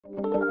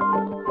Hello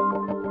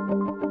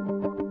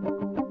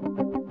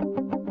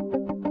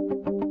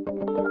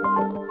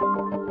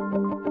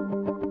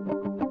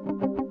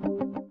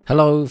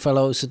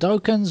fellow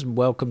Sudokans,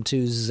 welcome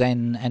to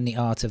Zen and the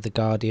Art of the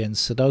Guardian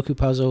Sudoku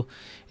puzzle.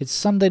 It's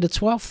Sunday the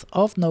 12th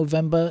of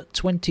November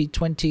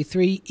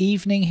 2023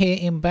 evening here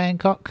in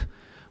Bangkok.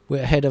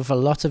 We're ahead of a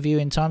lot of you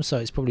in time, so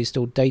it's probably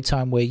still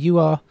daytime where you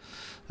are.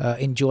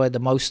 Enjoy the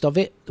most of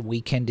it. The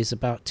weekend is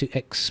about to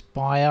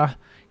expire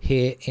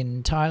here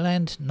in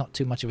Thailand. Not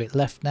too much of it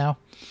left now.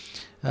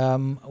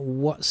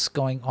 What's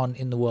going on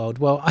in the world?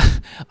 Well,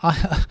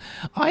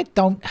 I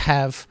don't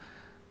have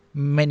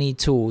many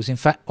tools, in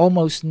fact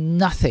almost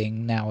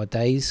nothing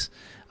nowadays.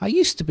 I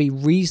used to be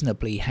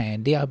reasonably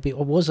handy. I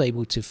was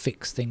able to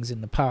fix things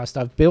in the past.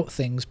 I've built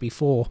things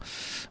before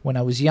when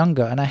I was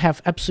younger, and I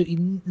have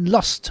absolutely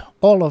lost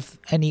all of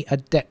any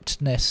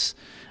adeptness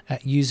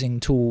at using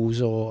tools,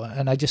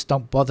 and I just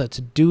don't bother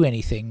to do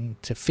anything,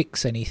 to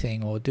fix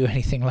anything or do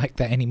anything like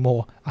that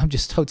anymore. I'm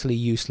just totally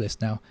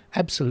useless now,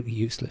 absolutely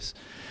useless.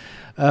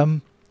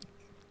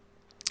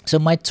 So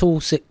my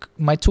tool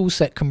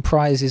set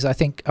comprises, I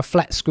think, a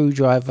flat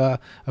screwdriver,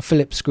 a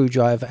Phillips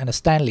screwdriver, and a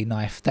Stanley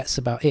knife. That's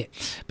about it.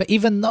 But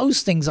even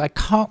those things, I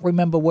can't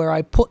remember where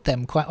I put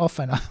them quite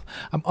often.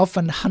 I'm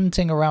often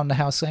hunting around the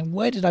house saying,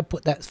 where did I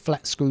put that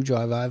flat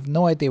screwdriver? I have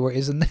no idea where it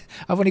is, and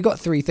I've only got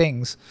 3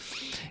 things.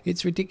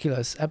 It's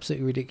ridiculous,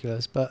 absolutely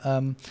ridiculous. But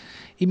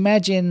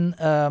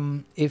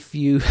imagine if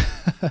you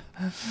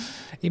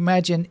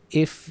imagine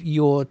if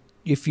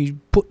you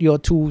put your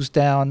tools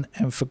down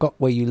and forgot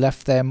where you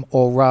left them,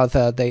 or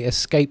rather they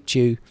escaped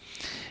you,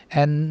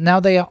 and now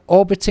they are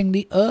orbiting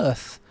the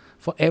Earth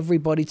for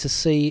everybody to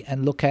see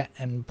and look at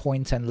and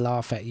point and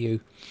laugh at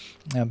you,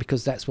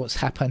 because that's what's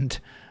happened.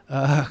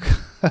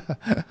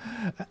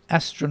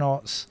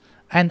 Astronaut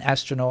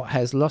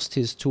has lost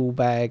his tool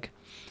bag.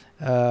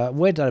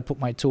 Where did I put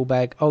my tool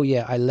bag? Oh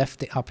yeah, I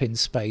left it up in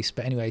space.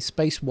 But anyway,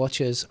 space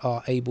watchers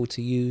are able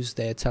to use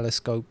their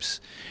telescopes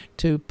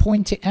to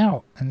point it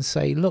out and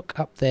say, look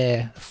up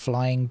there,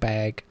 flying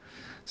bag.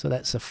 So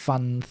that's a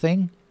fun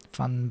thing,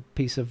 fun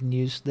piece of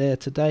news there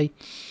today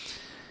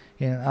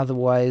in an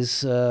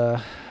otherwise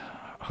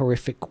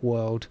horrific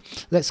world.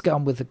 Let's get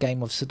on with the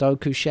game of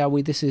Sudoku, shall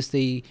we? This is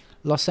the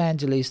Los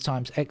Angeles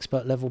Times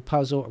expert level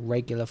puzzle,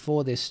 regular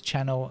for this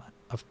channel,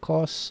 of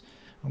course.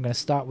 I'm going to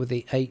start with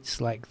the 8s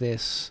like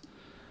this.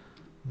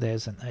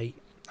 There's an 8.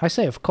 I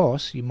say, of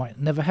course, you might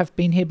never have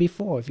been here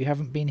before. If you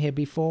haven't been here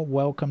before,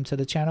 welcome to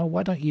the channel.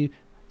 Why don't you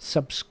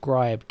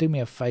subscribe? Do me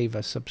a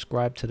favor,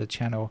 subscribe to the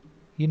channel.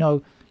 You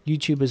know,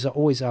 YouTubers are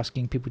always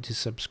asking people to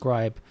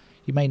subscribe.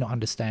 You may not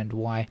understand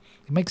why.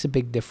 It makes a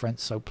big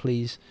difference, so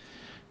please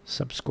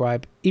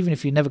subscribe. Even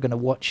if you're never going to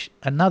watch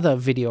another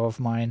video of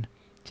mine,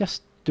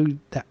 just do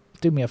that.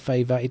 Do me a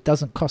favor, it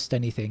doesn't cost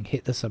anything.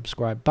 Hit the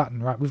subscribe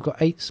button. Right, we've got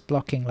 8s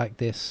blocking like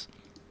this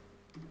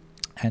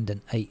and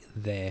an 8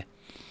 there.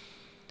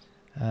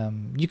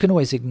 You can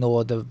always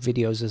ignore the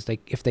videos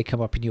if they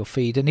come up in your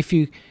feed, and if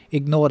you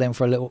ignore them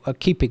for a little,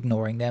 keep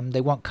ignoring them,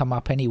 they won't come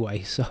up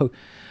anyway. So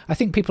I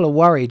think people are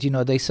worried, you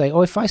know, they say,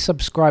 oh, if I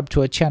subscribe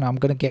to a channel, I'm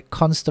going to get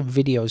constant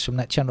videos from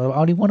that channel. I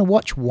only want to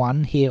watch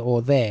one here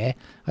or there.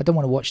 I don't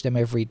want to watch them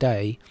every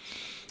day.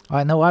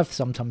 I know I've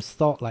sometimes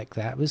thought like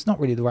that, but it's not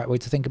really the right way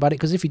to think about it,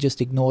 because if you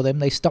just ignore them,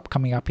 they stop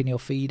coming up in your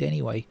feed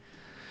anyway.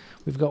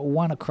 We've got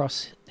 1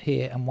 across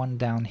here and 1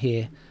 down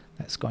here.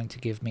 That's going to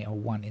give me a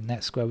 1 in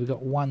that square. We've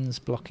got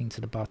 1s blocking to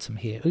the bottom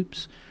here.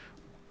 Oops.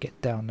 Get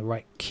down the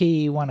right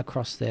key. 1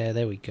 across there.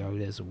 There we go.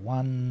 There's a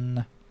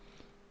 1.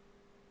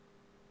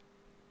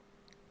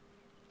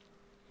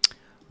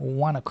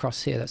 1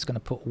 across here. That's going to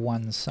put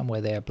 1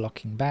 somewhere there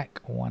blocking back.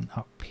 1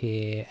 up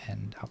here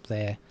and up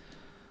there.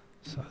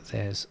 So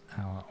there's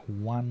our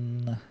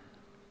 1.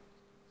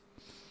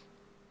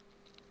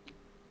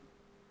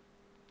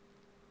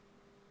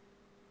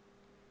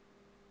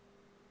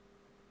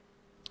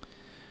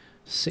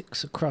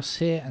 Six across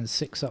here and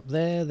 6 up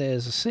there.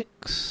 There's a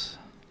 6.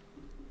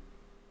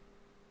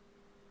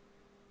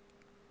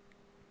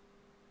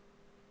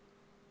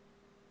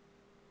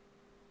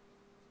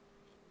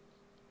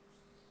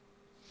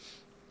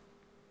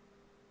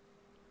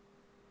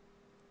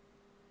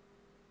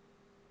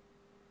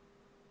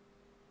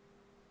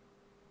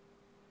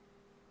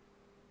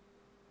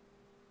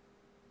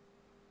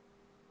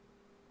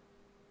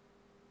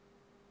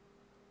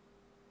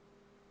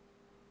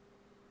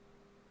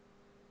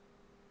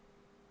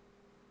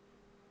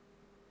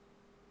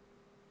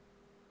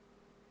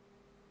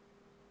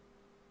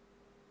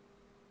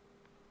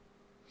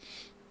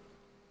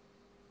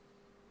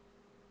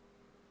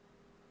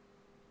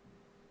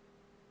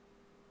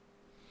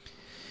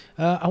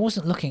 I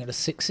wasn't looking at the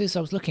 6s,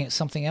 I was looking at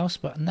something else,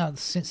 but now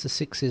since the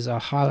 6s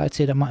are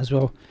highlighted, I might as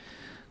well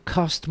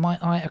cast my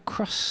eye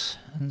across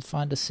and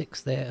find a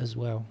 6 there as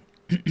well.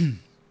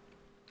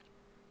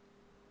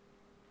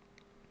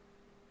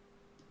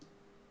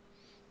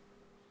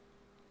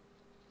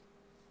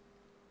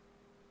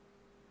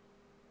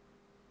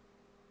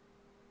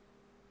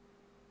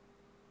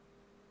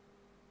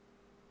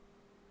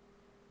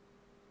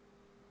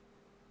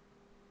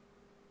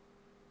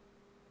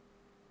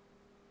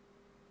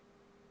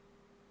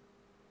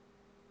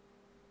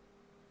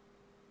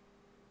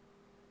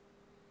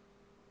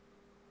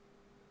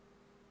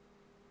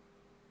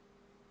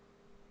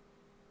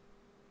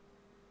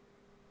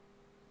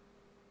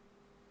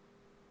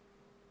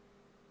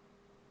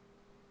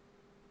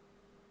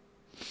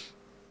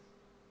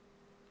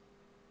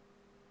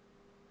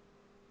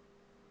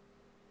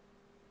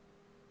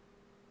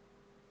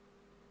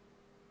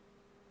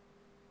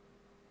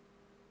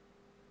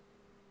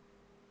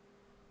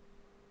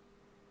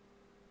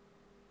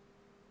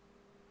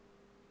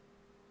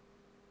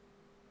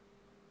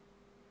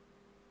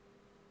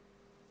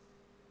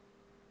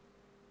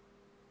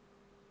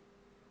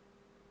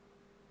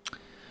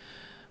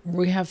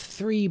 We have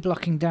 3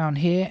 blocking down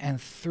here and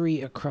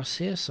 3 across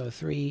here, so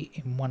 3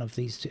 in one of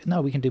these two.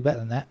 No, we can do better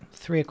than that.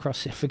 3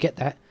 across here, forget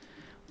that.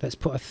 Let's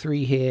put a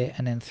 3 here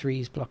and then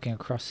 3's blocking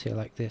across here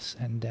like this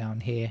and down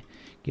here,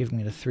 giving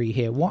me the 3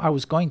 here. What I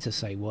was going to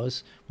say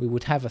was we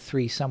would have a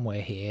 3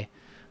 somewhere here.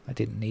 I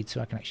didn't need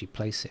to, I can actually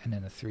place it, and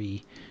then a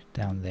 3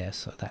 down there,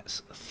 so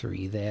that's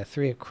 3 there.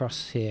 3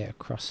 across here,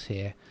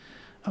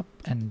 up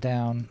and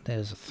down,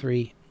 there's a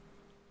 3.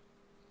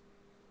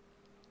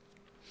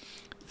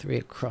 3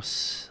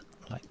 across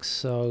like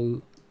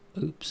so.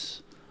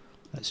 Oops.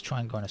 Let's try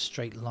and go in a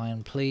straight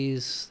line,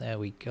 please. There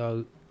we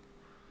go.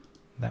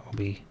 That will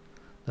be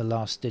the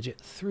last digit,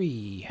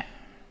 3.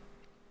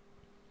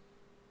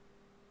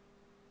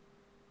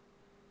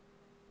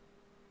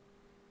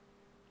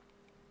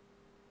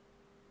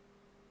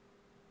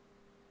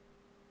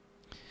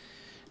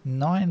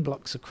 Nine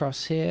blocks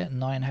across here.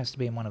 9 has to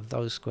be in one of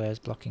those squares,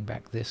 blocking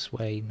back this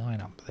way. 9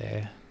 up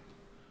there.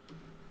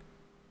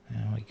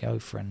 There we go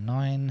for a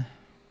 9.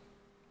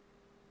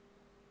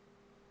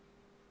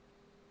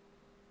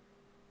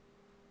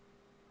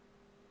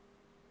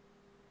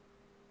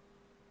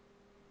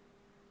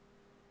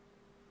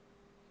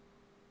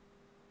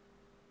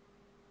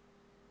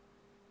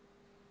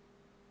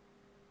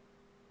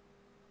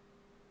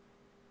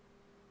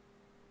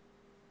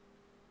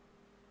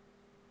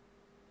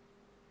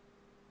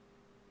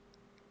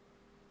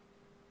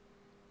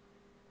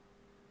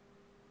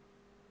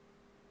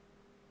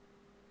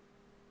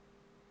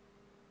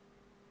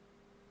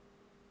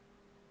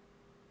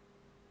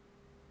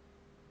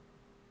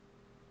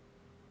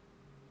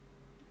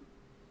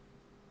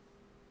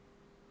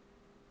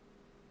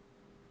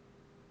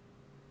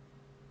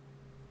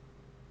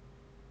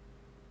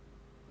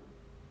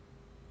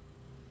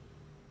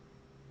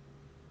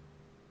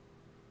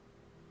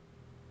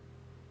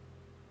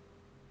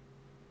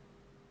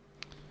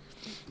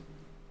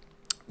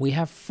 We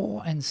have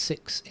 4 and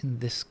 6 in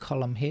this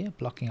column here,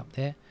 blocking up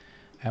there,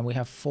 and we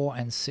have 4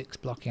 and 6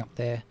 blocking up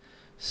there.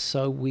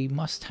 So we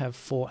must have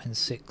 4 and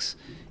 6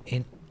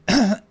 in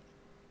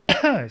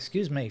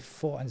excuse me,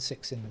 4 and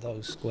 6 in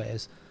those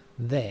squares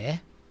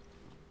there.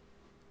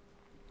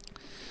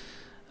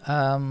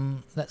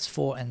 That's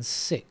 4 and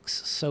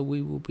 6. So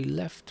we will be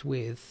left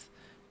with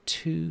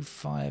 2,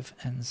 5,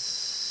 and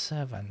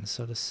 7.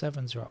 So the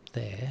 7s are up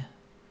there,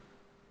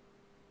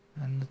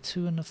 and the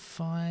 2 and the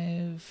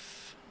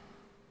 5.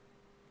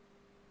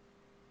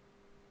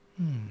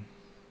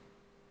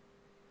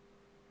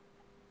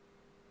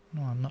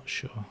 No, I'm not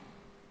sure.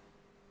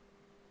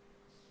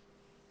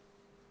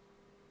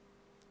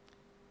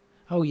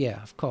 Oh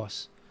yeah, of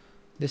course.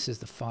 This is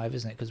the 5,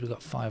 isn't it? Because we've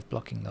got 5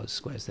 blocking those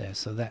squares there.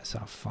 So that's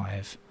our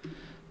 5.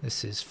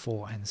 This is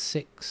 4 and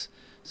 6.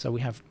 So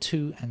we have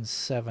 2 and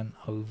 7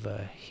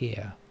 over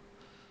here.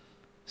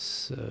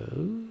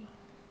 So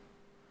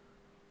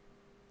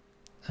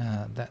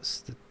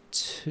that's the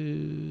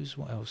 2s.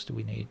 What else do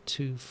we need?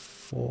 2,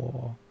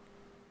 4,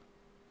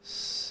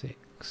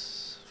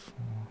 6, 4,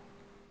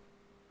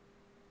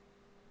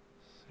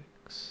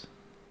 6.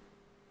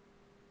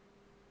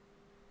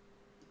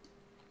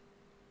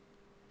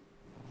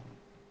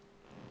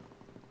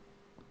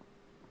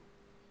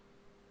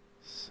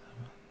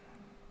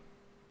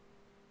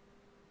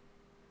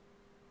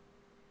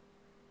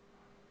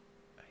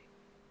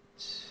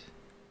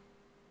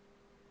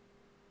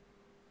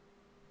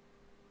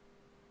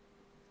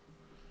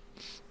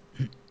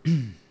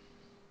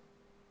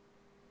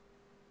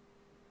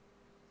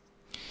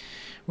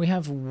 We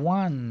have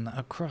 1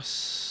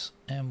 across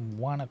and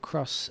 1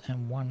 across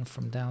and 1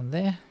 from down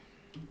there.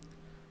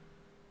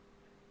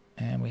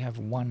 And we have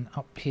 1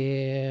 up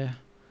here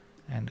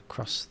and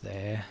across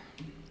there.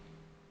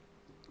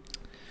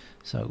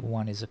 So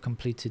 1 is a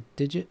completed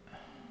digit.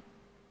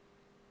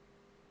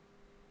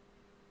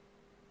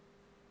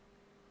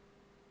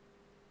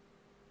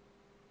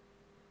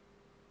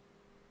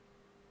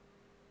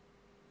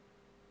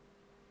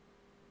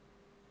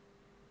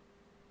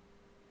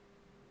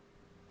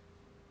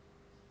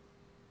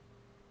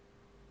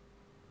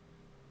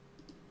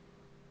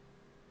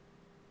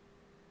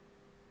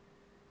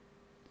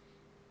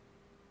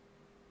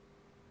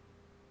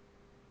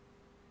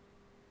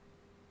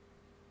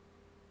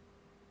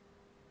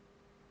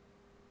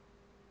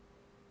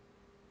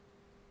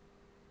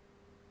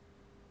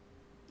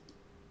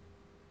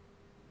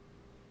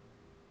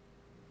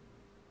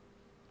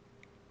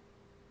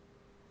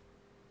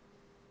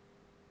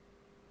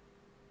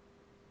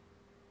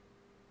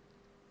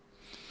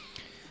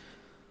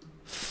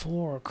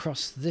 Four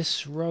across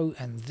this row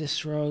and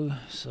this row,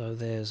 so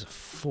there's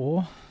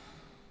 4.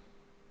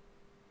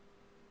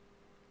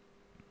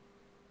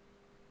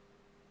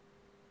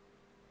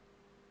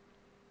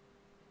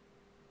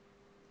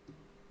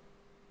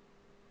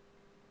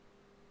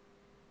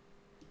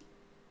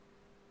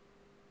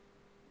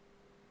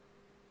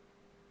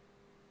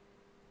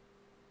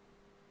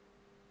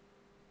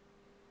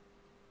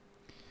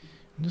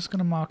 I'm just going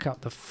to mark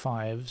out the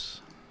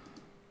 5s.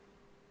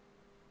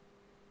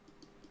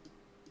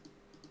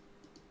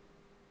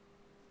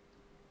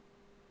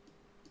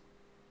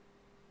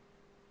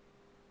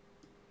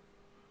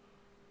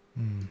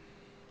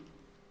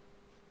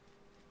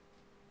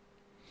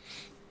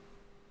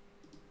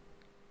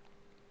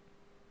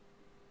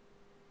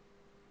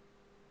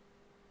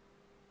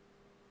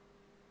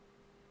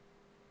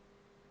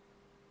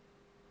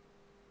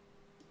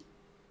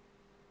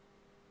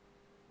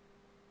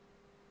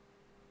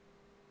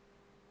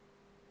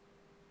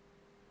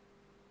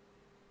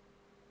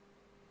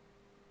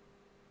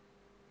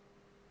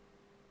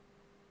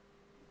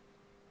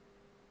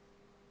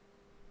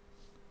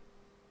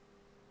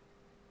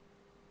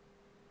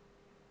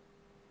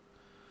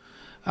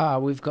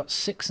 We've got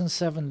 6 and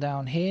 7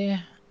 down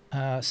here.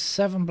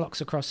 7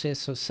 blocks across here,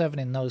 so 7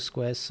 in those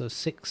squares, so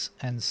 6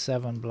 and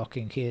 7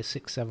 blocking here,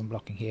 6, 7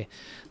 blocking here.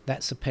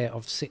 That's a pair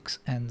of 6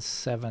 and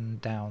 7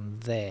 down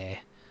there.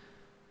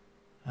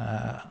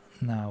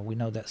 Now we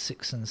know that's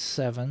 6 and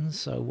 7,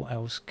 so what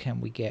else can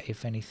we get,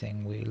 if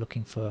anything? We're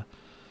looking for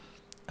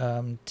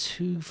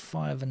 2,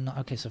 5 and 9.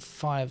 Okay, so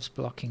 5's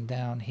blocking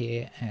down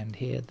here and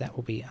here. That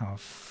will be our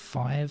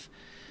 5.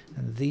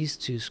 And these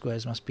two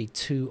squares must be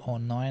 2 or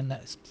 9.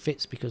 That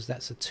fits because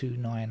that's a 2,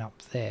 9 up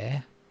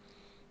there.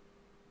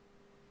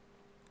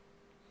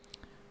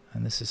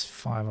 And this is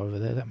 5 over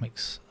there. That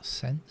makes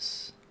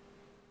sense.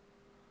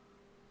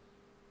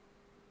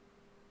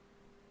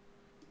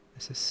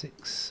 This is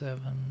 6,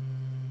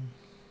 7.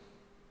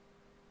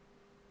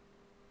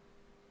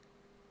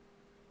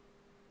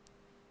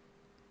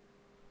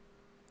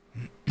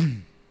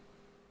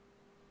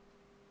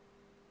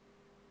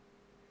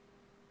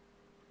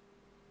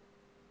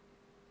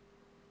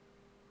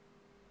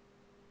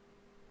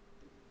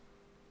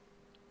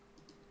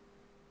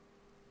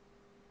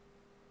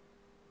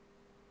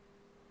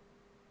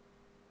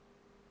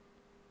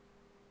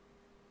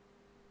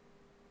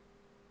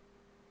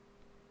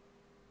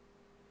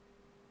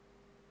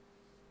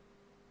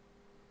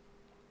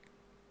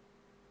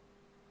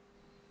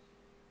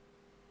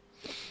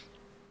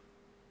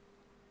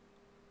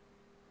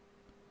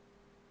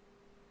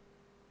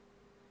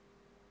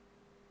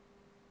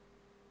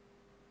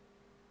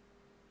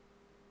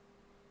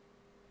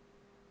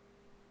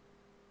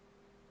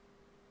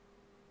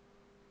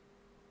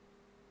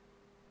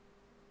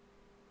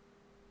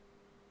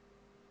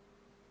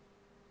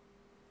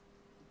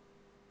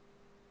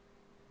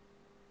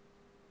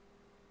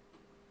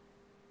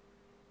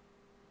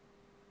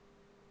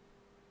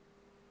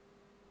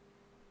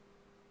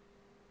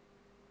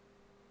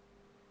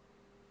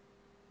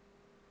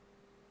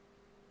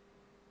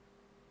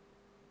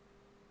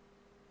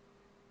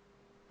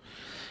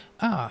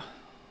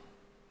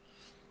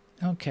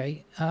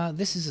 Okay,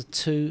 this is a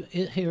 2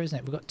 here, isn't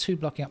it? We've got 2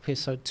 blocking up here,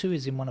 so 2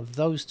 is in one of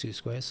those 2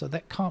 squares, so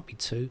that can't be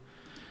 2.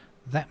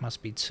 That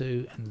must be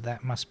 2, and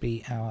that must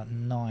be our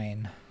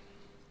 9.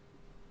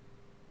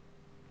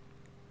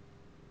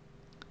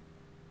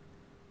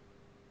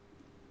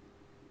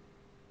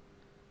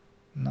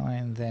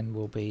 Nine then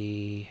will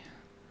be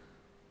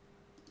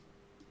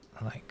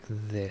like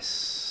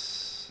this.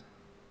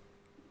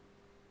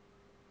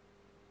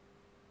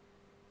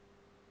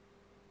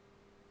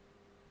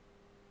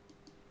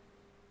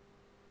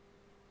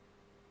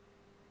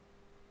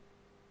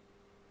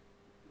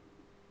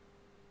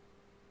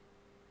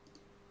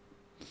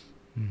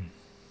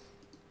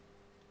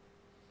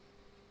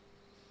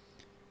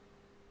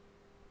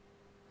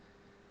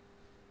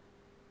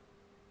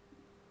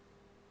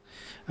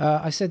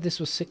 I said this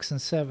was 6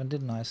 and 7,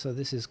 didn't I? So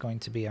this is going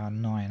to be our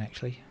 9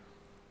 actually.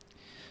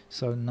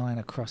 So 9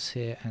 across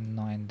here and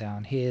 9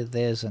 down here.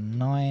 There's a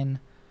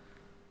 9.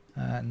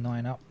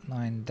 9 up,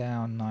 9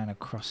 down, 9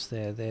 across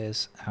there.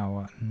 There's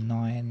our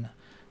 9.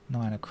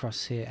 9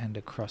 across here and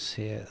across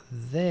here.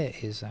 There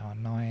is our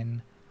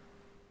 9.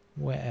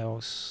 Where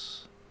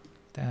else?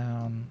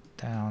 Down,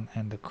 down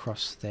and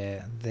across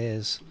there.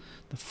 There's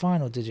the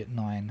final digit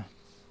 9.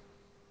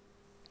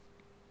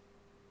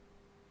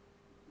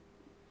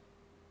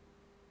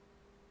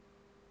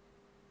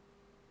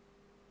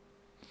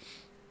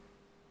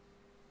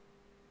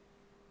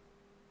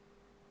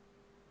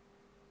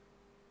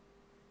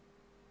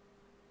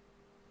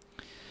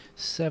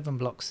 Seven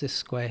blocks this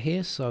square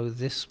here, so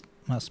this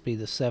must be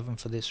the 7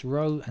 for this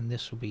row, and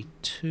this will be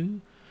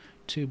 2.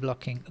 2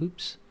 blocking,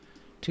 oops,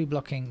 2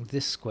 blocking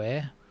this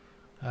square.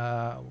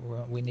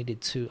 We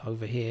needed 2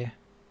 over here.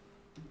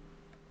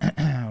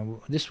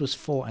 This was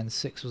 4 and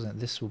 6, wasn't it?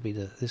 This will be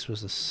this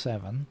was the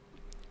 7.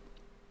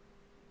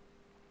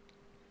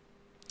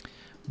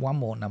 One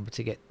more number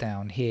to get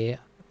down here.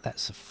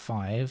 That's a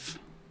 5.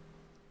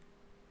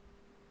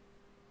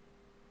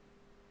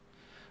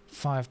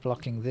 5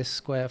 blocking this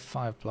square,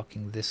 5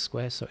 blocking this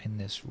square, so in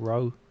this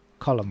row,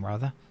 column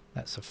rather,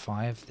 that's a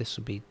 5. This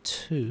will be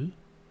 2.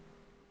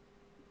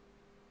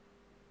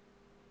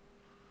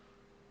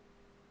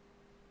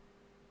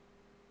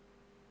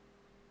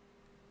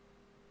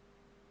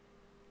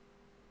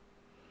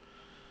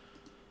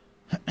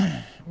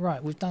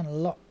 Right, we've done a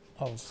lot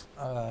of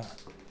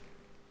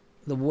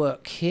the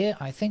work here.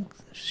 I think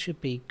should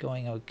be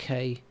going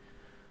okay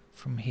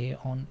from here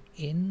on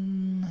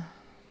in.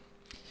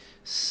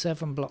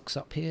 7 blocks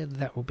up here,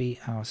 that will be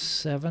our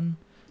 7.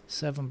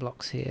 7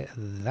 blocks here,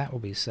 that will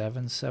be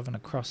 7. 7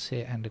 across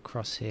here and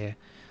across here,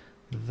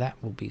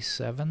 that will be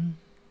 7.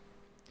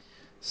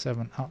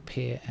 7 up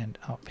here and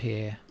up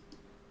here,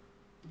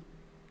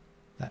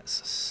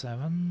 that's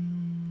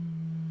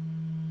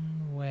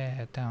 7.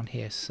 Where? Down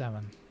here,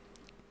 7.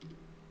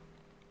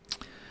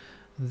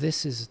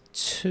 This is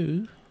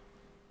 2.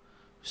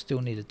 Still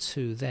need a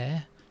 2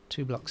 there.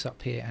 2 blocks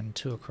up here and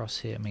 2 across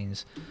here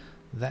means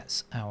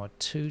that's our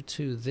 2.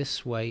 2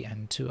 this way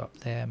and 2 up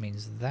there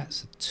means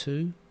that's a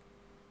 2.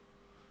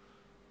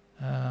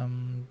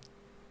 Down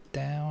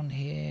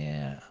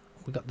here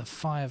We've got the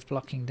 5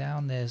 blocking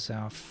down. There's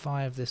our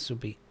 5. This will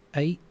be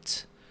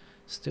 8.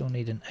 Still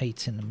need an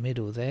 8 in the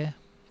middle there.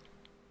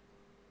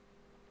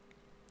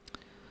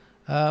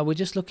 We're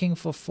just looking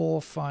for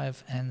 4,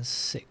 5 and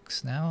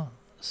 6 now.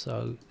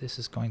 So this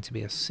is going to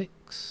be a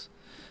 6.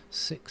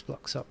 6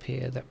 blocks up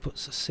here. That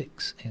puts a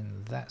 6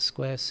 in that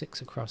square. 6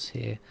 across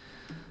here.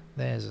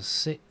 There's a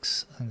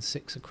 6 and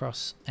 6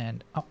 across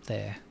and up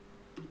there.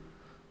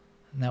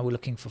 Now we're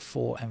looking for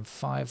 4 and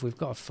 5. We've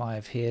got a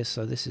 5 here,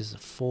 so this is a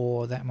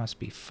 4. That must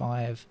be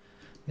 5.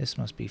 This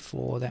must be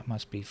 4. That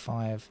must be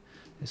 5.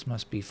 This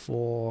must be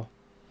 4.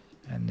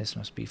 And this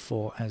must be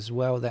 4 as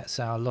well. That's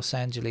our Los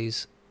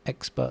Angeles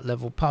expert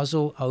level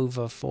puzzle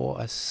over for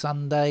a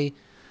Sunday.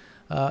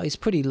 It's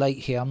pretty late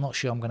here. I'm not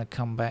sure I'm going to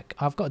come back.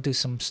 I've got to do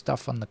some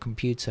stuff on the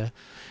computer.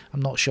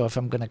 I'm not sure if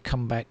I'm going to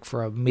come back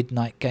for a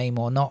midnight game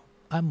or not.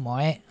 I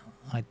might.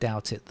 I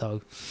doubt it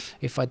though.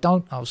 If I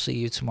don't, I'll see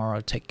you tomorrow.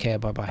 Take care.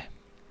 Bye bye.